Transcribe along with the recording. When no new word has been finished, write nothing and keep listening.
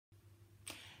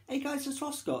Hey guys, it's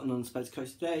Roscoe and on Space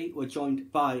Coast. Today we're joined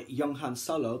by young Han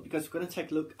Solo because we're going to take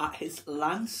a look at his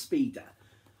Landspeeder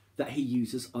that he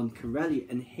uses on Corellia,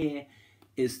 and here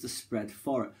is the spread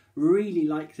for it. Really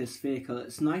like this vehicle.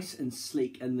 It's nice and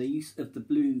sleek, and the use of the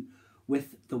blue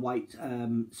with the white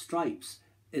stripes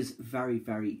is very,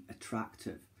 very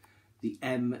attractive. The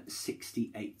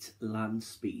M68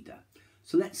 Landspeeder.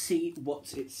 So let's see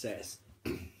what it says.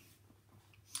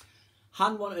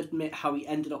 Han won't admit how he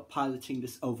ended up piloting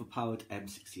this overpowered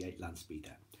M68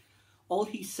 Landspeeder. All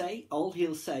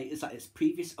he'll say is that its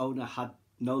previous owner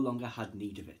no longer had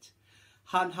need of it.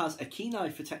 Han has a keen eye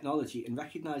for technology and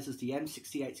recognises the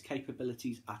M68's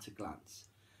capabilities at a glance.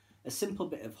 A simple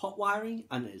bit of hot wiring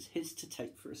and it is his to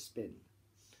take for a spin.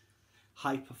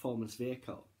 High performance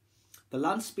vehicle. The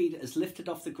Landspeeder is lifted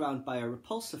off the ground by a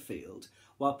repulsor field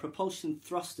while propulsion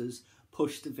thrusters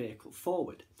push the vehicle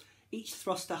forward. Each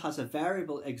thruster has a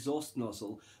variable exhaust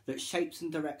nozzle that shapes and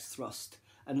directs thrust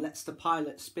and lets the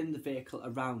pilot spin the vehicle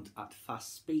around at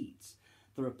fast speeds.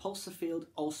 The repulsor field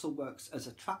also works as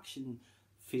a traction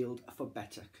field for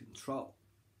better control.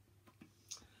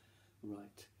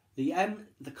 Right.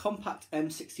 The compact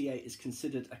M68 is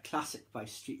considered a classic by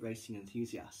street racing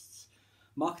enthusiasts.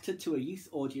 Marketed to a youth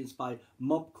audience by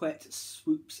mobquet,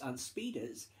 swoops and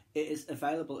speeders, it is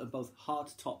available in both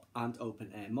hardtop and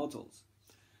open-air models.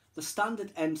 The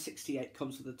standard M68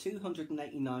 comes with a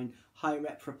 289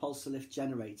 high-rep repulsor lift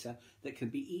generator that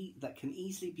can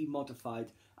easily be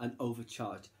modified and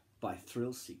overcharged by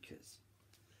thrill seekers.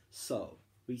 So,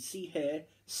 we see here,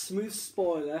 smooth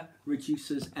spoiler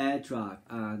reduces air drag,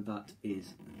 and that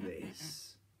is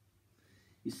this.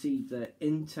 You see the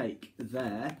intake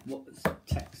there. What does the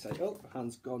text say? Oh,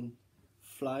 hand's gone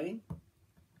flying.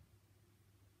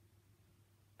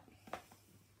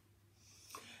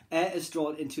 Air is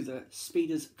drawn into the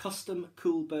Speeder's custom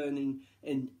cool-burning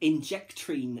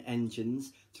injectrine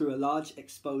engines through a large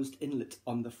exposed inlet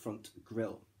on the front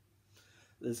grille.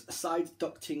 There's side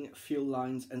ducting fuel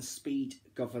lines and speed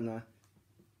governor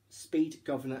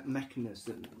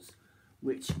mechanisms,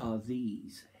 which are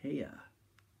these here.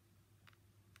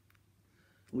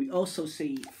 We also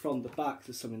see from the back,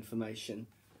 there's some information.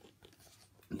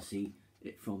 You see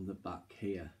it from the back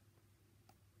here.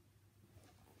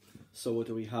 So what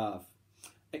do we have?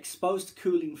 Exposed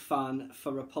cooling fan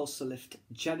for repulsor lift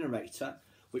generator,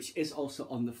 which is also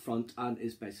on the front and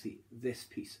is basically this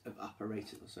piece of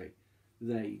apparatus. Sorry,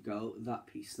 there you go, that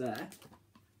piece there.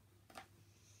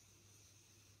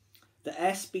 The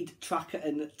airspeed tracker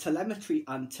and telemetry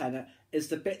antenna is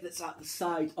the bit that's at the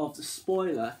side of the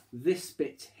spoiler, this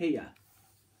bit here.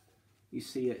 You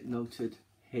see it noted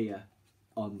here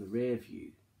on the rear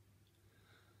view.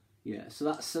 Yeah, so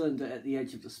that cylinder at the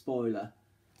edge of the spoiler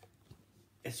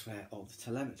is where all the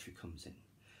telemetry comes in.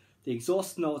 The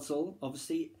exhaust nozzle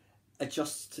obviously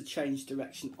adjusts to change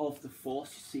direction of the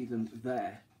force. You see them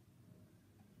there.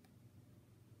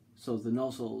 So the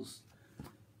nozzles,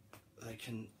 they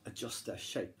can adjust their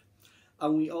shape.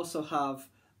 And we also have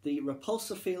the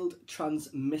repulsor field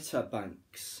transmitter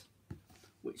banks,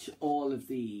 which are all of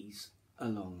these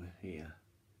along here.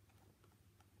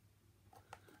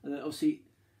 And then obviously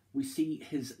we see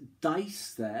his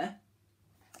dice there.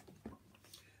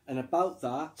 And about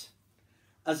that,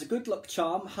 as a good luck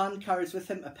charm, Han carries with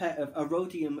him a pair of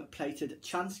iridium plated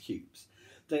chance cubes.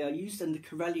 They are used in the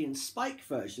Corellian Spike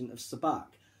version of Sabak,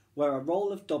 where a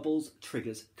roll of doubles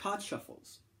triggers card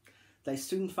shuffles. They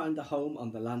soon find a home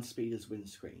on the Landspeeder's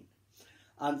windscreen.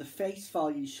 And the face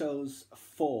value shows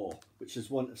 4, which is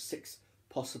one of 6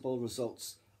 possible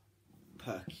results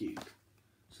per cube.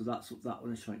 So that's what that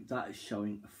one is showing. That is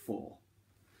showing a 4.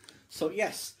 So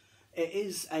yes, it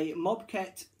is a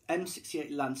mobquet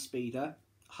M68 Landspeeder,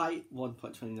 height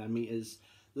 1.29 metres,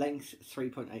 length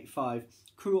 3.85,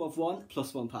 crew of 1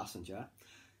 plus 1 passenger,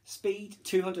 speed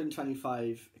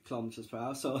 225 kilometres per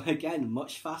hour, so again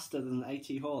much faster than the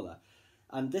AT hauler.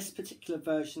 And this particular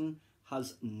version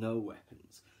has no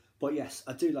weapons. But yes,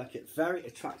 I do like it. Very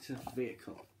attractive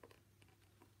vehicle.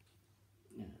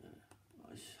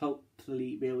 I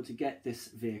hopefully be able to get this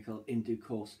vehicle in due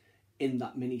course in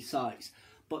that mini size.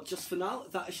 But just for now,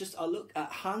 that is just a look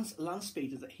at Han's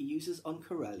Landspeeder that he uses on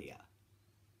Corellia.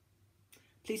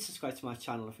 Please subscribe to my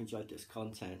channel if you enjoyed this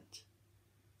content.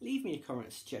 Leave me a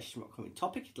comment suggestion for what upcoming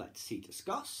topic you'd like to see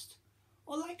discussed,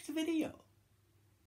 or like the video.